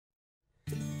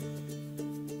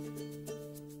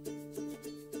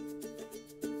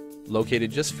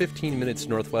Located just 15 minutes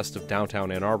northwest of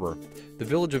downtown Ann Arbor, the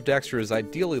village of Dexter is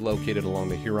ideally located along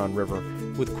the Huron River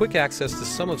with quick access to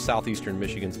some of southeastern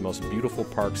Michigan's most beautiful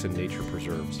parks and nature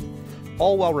preserves,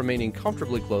 all while remaining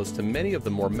comfortably close to many of the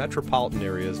more metropolitan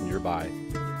areas nearby.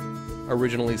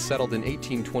 Originally settled in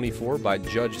 1824 by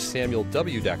Judge Samuel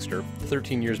W. Dexter,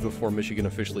 13 years before Michigan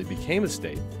officially became a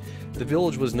state, the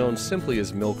village was known simply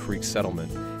as Mill Creek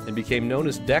Settlement and became known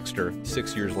as Dexter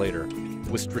 6 years later.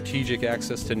 With strategic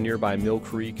access to nearby Mill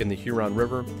Creek and the Huron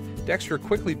River, Dexter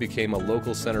quickly became a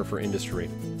local center for industry,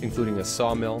 including a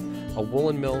sawmill, a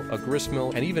woolen mill, a grist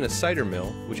mill, and even a cider mill,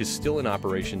 which is still in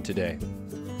operation today.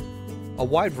 A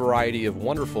wide variety of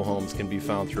wonderful homes can be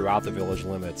found throughout the village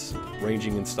limits,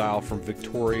 ranging in style from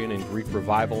Victorian and Greek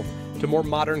Revival to more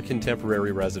modern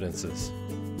contemporary residences.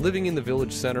 Living in the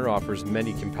village center offers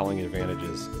many compelling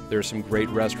advantages. There are some great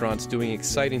restaurants doing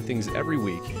exciting things every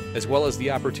week, as well as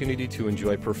the opportunity to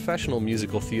enjoy professional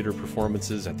musical theater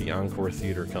performances at the Encore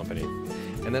Theater Company.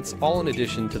 And that's all in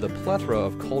addition to the plethora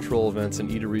of cultural events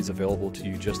and eateries available to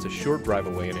you just a short drive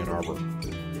away in Ann Arbor.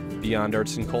 Beyond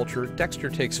arts and culture, Dexter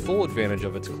takes full advantage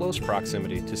of its close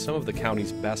proximity to some of the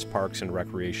county's best parks and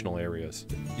recreational areas.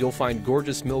 You'll find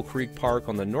gorgeous Mill Creek Park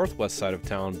on the northwest side of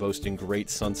town boasting great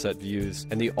sunset views,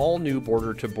 and the all-new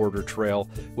Border to Border Trail,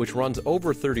 which runs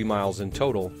over 30 miles in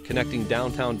total, connecting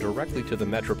downtown directly to the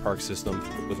Metro Park system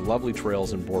with lovely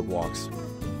trails and boardwalks.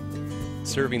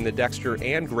 Serving the Dexter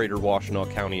and Greater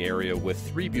Washtenaw County area with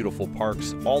 3 beautiful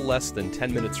parks, all less than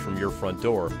 10 minutes from your front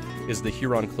door, is the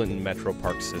Huron-Clinton Metro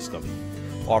Park system,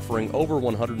 offering over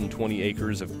 120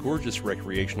 acres of gorgeous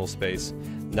recreational space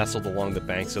nestled along the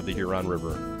banks of the Huron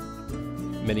River.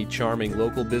 Many charming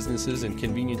local businesses and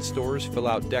convenience stores fill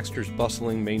out Dexter's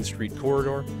bustling Main Street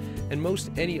corridor, and most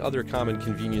any other common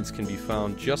convenience can be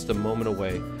found just a moment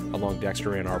away along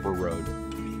Dexter-Ann Arbor Road.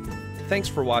 Thanks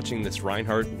for watching this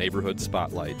Reinhardt Neighborhood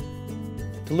Spotlight.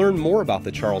 To learn more about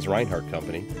the Charles Reinhardt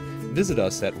Company, visit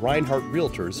us at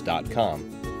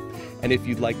reinhardtrealtors.com. And if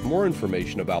you'd like more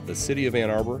information about the city of Ann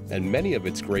Arbor and many of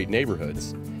its great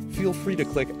neighborhoods, feel free to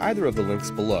click either of the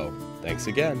links below. Thanks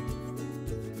again.